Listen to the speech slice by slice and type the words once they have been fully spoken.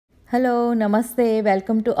Hello, Namaste,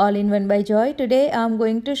 welcome to All in One by Joy. Today I'm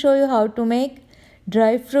going to show you how to make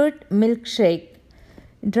dry fruit milkshake.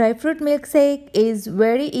 Dry fruit milkshake is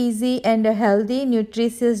very easy and a healthy,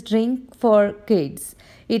 nutritious drink for kids.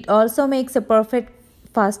 It also makes a perfect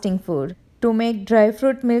fasting food. To make dry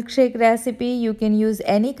fruit milkshake recipe, you can use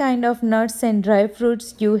any kind of nuts and dry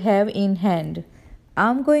fruits you have in hand.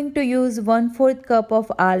 I'm going to use 1/4 cup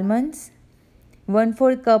of almonds,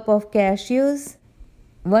 1/4 cup of cashews,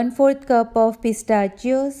 1/4 cup of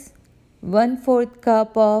pistachios, 1/4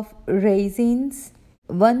 cup of raisins,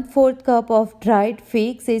 1/4 cup of dried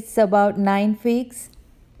figs, it's about 9 figs,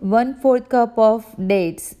 1/4 cup of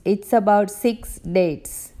dates, it's about 6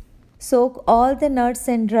 dates. Soak all the nuts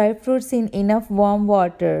and dry fruits in enough warm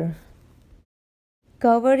water.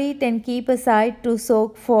 Cover it and keep aside to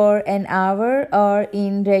soak for an hour or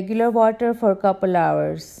in regular water for couple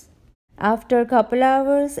hours. After couple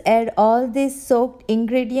hours, add all these soaked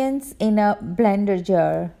ingredients in a blender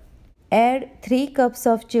jar. Add 3 cups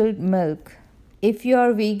of chilled milk. If you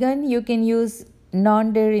are vegan, you can use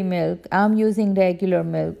non-dairy milk. I'm using regular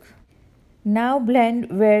milk. Now blend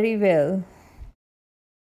very well.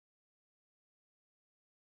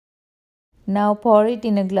 Now pour it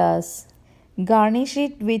in a glass. Garnish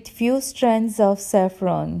it with few strands of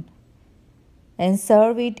saffron and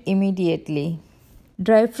serve it immediately.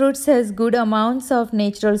 Dry fruits has good amounts of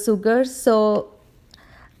natural sugars, so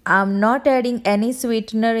I'm not adding any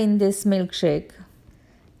sweetener in this milkshake.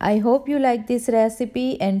 I hope you like this recipe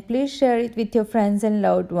and please share it with your friends and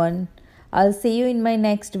loved ones. I'll see you in my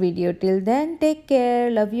next video. Till then, take care.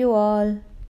 Love you all.